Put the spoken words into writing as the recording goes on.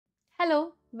Hello,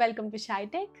 welcome to शाई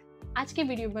take. आज के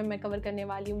वीडियो में मैं कवर करने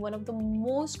वाली हूँ one of the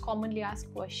most commonly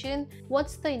asked question,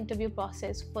 what's the interview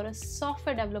process for a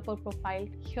software developer profile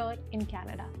here in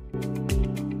Canada?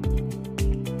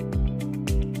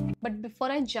 But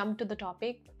before I jump to the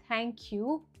topic, thank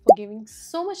you for giving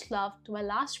so much love to my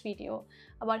last video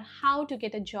about how to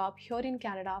get a job here in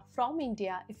Canada from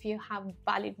India if you have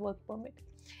valid work permit.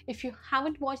 If you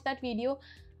haven't watched that video,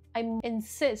 I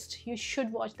insist you should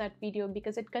watch that video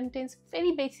because it contains very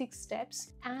basic steps,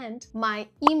 and my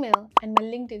email and my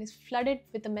LinkedIn is flooded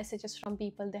with the messages from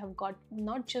people. They have got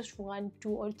not just 1,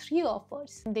 2 or 3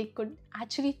 offers. They could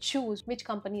actually choose which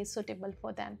company is suitable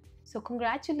for them. So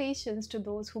congratulations to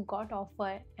those who got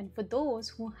offer, and for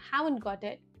those who haven't got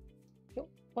it, you're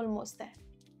almost there.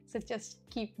 So just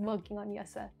keep working on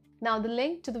yourself. Now the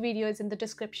link to the video is in the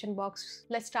description box.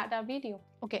 Let's start our video.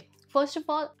 Okay, first of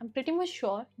all, I'm pretty much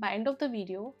sure by end of the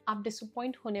video आप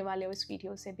disappoint होने वाले हो इस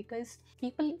video से, because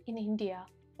people in India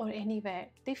or anywhere,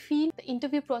 they feel the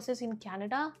interview process in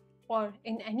Canada or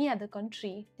in any other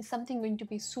country is something going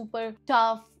to be super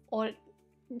tough or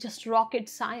just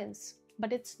rocket science,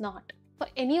 but it's not. For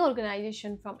any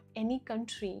organization from any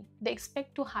country, they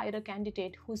expect to hire a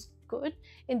candidate who's good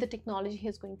in the technology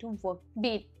he's going to work, be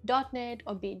it .NET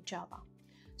or be it Java.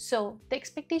 So the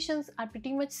expectations are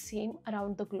pretty much same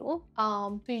around the globe.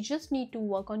 So you just need to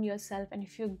work on yourself, and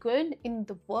if you're good in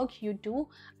the work you do,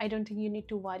 I don't think you need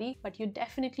to worry, but you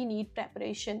definitely need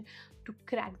preparation to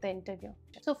crack the interview.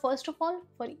 So first of all,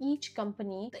 for each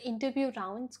company, the interview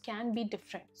rounds can be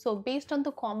different. So based on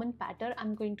the common pattern,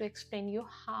 I'm going to explain you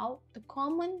how the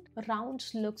common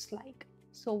rounds looks like.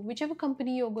 So whichever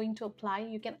company you're going to apply,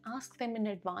 you can ask them in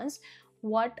advance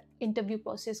what interview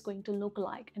process is going to look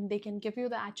like, and they can give you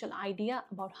the actual idea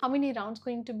about how many rounds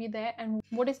going to be there and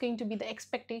what is going to be the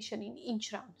expectation in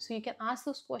each round. So you can ask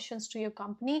those questions to your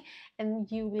company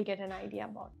and you will get an idea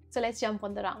about it. So let's jump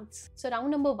on the rounds. So round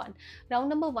number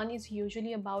one is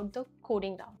usually about the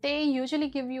coding round. They usually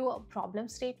give you a problem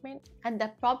statement, and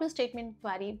that problem statement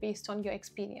vary based on your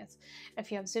experience.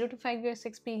 If you have 0 to 5 years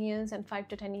experience and 5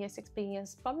 to 10 years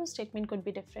experience, problem statement could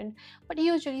be different, but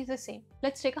usually the same.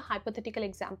 Let's take a hypothetical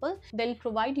example. They'll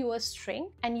provide you a string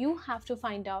and you have to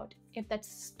find out if that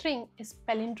string is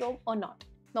palindrome or not.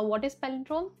 Now, what is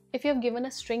palindrome? If you have given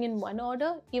a string in one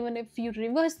order, even if you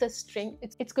reverse the string,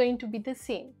 it's going to be the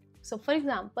same. So for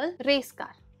example, race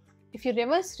car. If you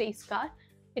reverse race car,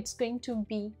 it's going to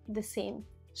be the same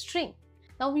string.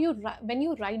 Now, when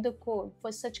you write the code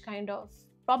for such kind of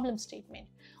problem statement,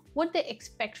 what they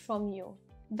expect from you,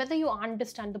 whether you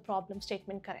understand the problem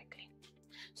statement correctly.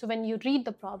 So when you read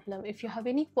the problem, if you have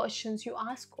any questions, you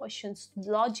ask questions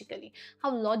logically.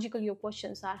 How logical your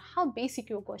questions are, how basic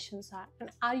your questions are,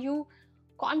 and are you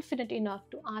confident enough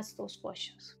to ask those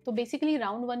questions. तो basically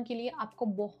round 1 के लिए आपको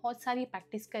बहुत सारी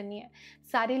practice करनी है.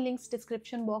 सारे links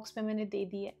description box में मैंने दे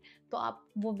दिए, तो आप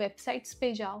वो वेबसाइट्स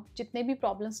पे जाओ, जितने भी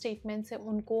प्रॉब्लम स्टेटमेंट्स हैं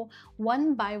उनको 1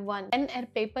 by 1 पेन और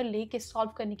पेपर लेके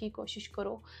सॉल्व करने की कोशिश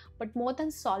करो. But more than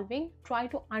solving, try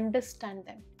to understand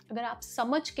them. अगर आप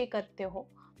समझ के करते हो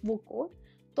वो कोड,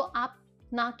 तो आप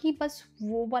ना कि बस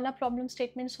वो वाला प्रॉब्लम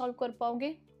स्टेटमेंट सॉल्व कर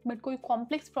पाओगे, बट कोई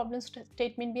कॉम्प्लेक्स प्रॉब्लम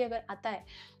स्टेटमेंट भी अगर आता है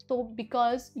तो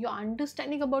because your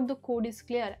understanding about the code is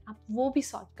clear, आप वो भी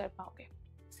सॉल्व कर पाओगे.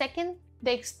 Second,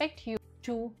 they expect you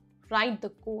to write the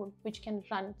code which can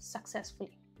run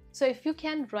successfully. So if you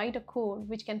can write a code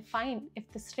which can find if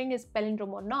the string is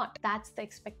palindrome or not, that's the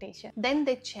expectation. Then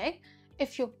they check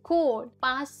if your code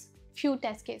pass few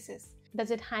test cases.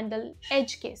 Does it handle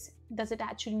edge cases? Does it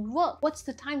actually work? What's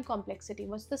the time complexity?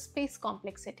 What's the space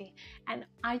complexity? And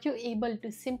are you able to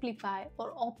simplify or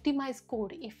optimize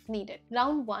code if needed?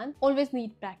 Round 1 always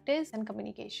need practice and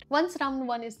communication. Once round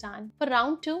 1 is done, for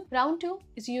round 2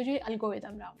 is usually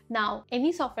algorithm round. Now,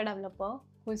 any software developer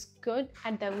who is good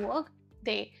at their work,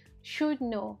 they should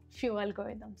know few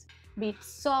algorithms, be it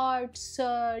sort,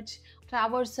 search,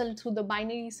 traversal through the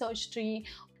binary search tree,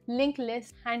 linked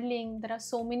list handling. There are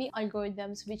so many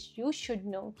algorithms which you should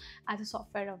know as a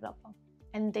software developer,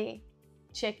 and they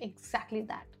check exactly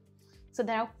that. So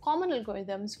there are common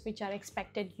algorithms which are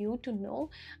expected you to know.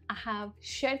 I have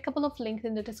shared a couple of links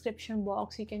in the description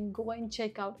box. You can go and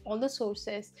check out all the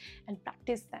sources and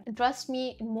practice them. And trust me,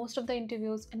 in most of the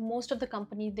interviews and most of the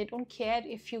companies, they don't care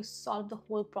if you solve the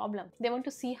whole problem. They want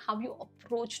to see how you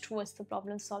approach towards the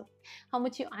problem solving, how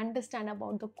much you understand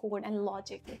about the code and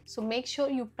logic. So make sure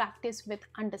you practice with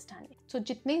understanding. So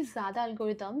जितने ज़्यादा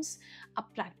algorithms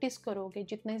आप practice करोगे,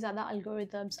 जितने ज़्यादा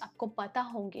algorithms आपको पता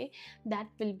होंगे, that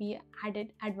will be added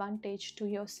advantage to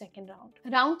your second round.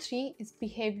 Round 3 is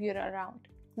behavioral round.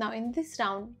 Now in this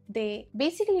round, they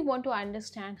basically want to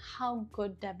understand how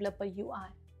good developer you are.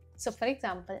 So for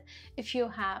example, if you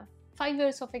have 5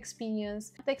 years of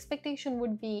experience, the expectation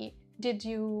would be, did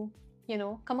you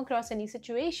come across any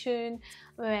situation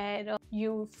where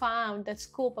you found that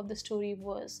scope of the story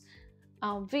was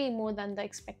way more than the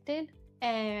expected,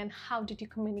 and how did you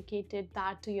communicate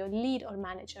that to your lead or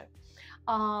manager?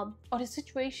 Or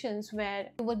situations where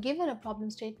you were given a problem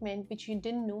statement which you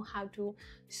didn't know how to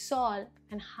solve,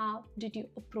 and how did you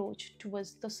approach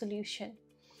towards the solution?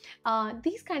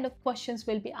 These kind of questions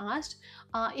will be asked.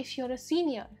 If you're a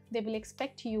senior, they will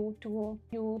expect you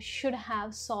should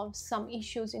have solved some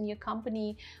issues in your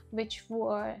company which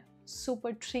were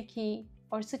super tricky,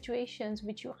 or situations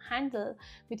which you handle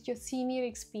with your senior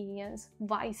experience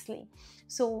wisely.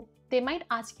 So they might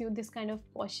ask you this kind of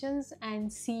questions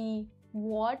and see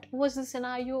what was the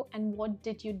scenario and what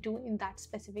did you do in that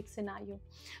specific scenario.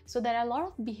 So there are a lot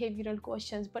of behavioral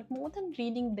questions, but more than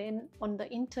reading them on the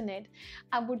internet,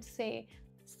 I would say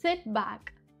sit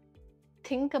back,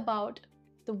 think about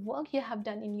the work you have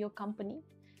done in your company,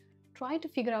 try to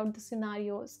figure out the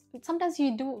scenarios. Sometimes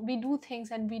we do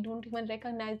things and we don't even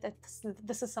recognize that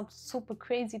this is some super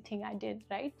crazy thing I did,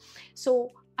 right?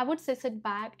 So I would say sit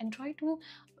back and try to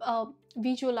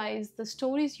visualize the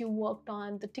stories you worked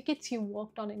on, the tickets you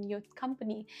worked on in your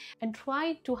company, and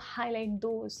try to highlight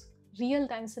those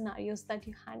real-time scenarios that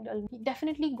you handle.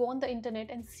 Definitely go on the internet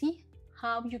and see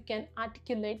how you can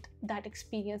articulate that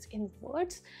experience in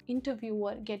words.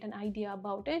 Interviewer get an idea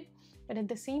about it, but at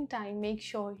the same time make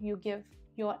sure you give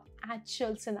your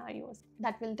actual scenarios.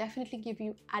 That will definitely give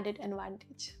you added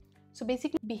advantage. So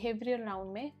basically behavioral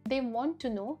round में they want to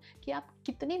know कि आप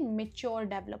कितने mature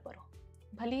developer हो,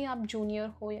 भले ही आप junior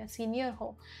हो या senior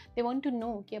हो. They want to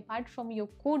know कि apart from your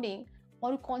coding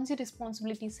और कौन सी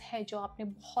responsibilities है जो आपने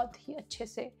बहुत ही अच्छे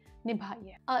से निभाई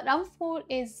है. Round 4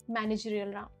 is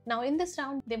managerial round. Now in this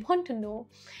round they want to know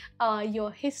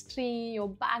your history, your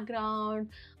background,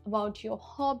 about your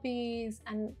hobbies,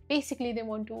 and basically they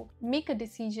want to make a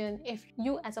decision if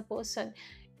you as a person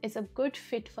is a good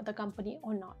fit for the company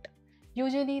or not.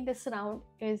 Usually this round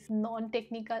is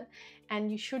non-technical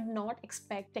and you should not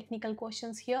expect technical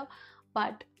questions here,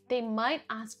 but they might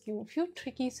ask you a few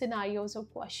tricky scenarios or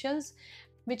questions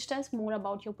which tells more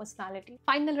about your personality.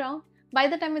 Final round. By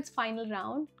the time it's final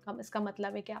round, इसका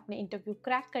मतलब है कि आपने interview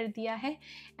crack कर दिया है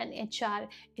and HR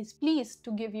is pleased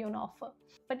to give you an offer.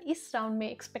 But इस round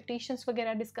में expectations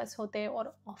वगैरह discuss होते हैं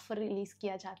और offer release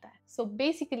किया जाता है. So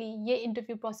basically ये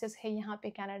interview process है यहाँ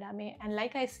पे Canada में, and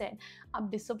like I said, आप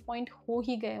disappoint हो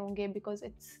ही गए होंगे because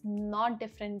it's not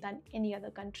different than any other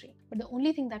country. But the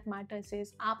only thing that matters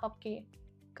is आप आपके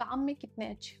काम में कितने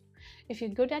अच्छे हो. If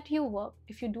you're good at your work,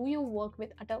 if you do your work with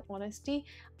utter honesty,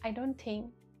 I don't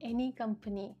think any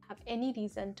company have any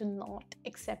reason to not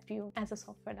accept you as a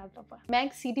software developer. मैं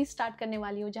एक series start करने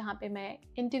वाली हूँ जहाँ पे मैं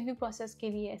interview process के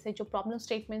लिए ऐसे जो प्रॉब्लम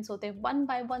स्टेटमेंट्स होते हैं वन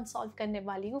बाय वन सॉल्व करने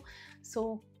वाली हूँ. So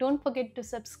don't forget to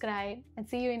subscribe and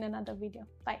see you in another video.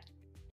 Bye.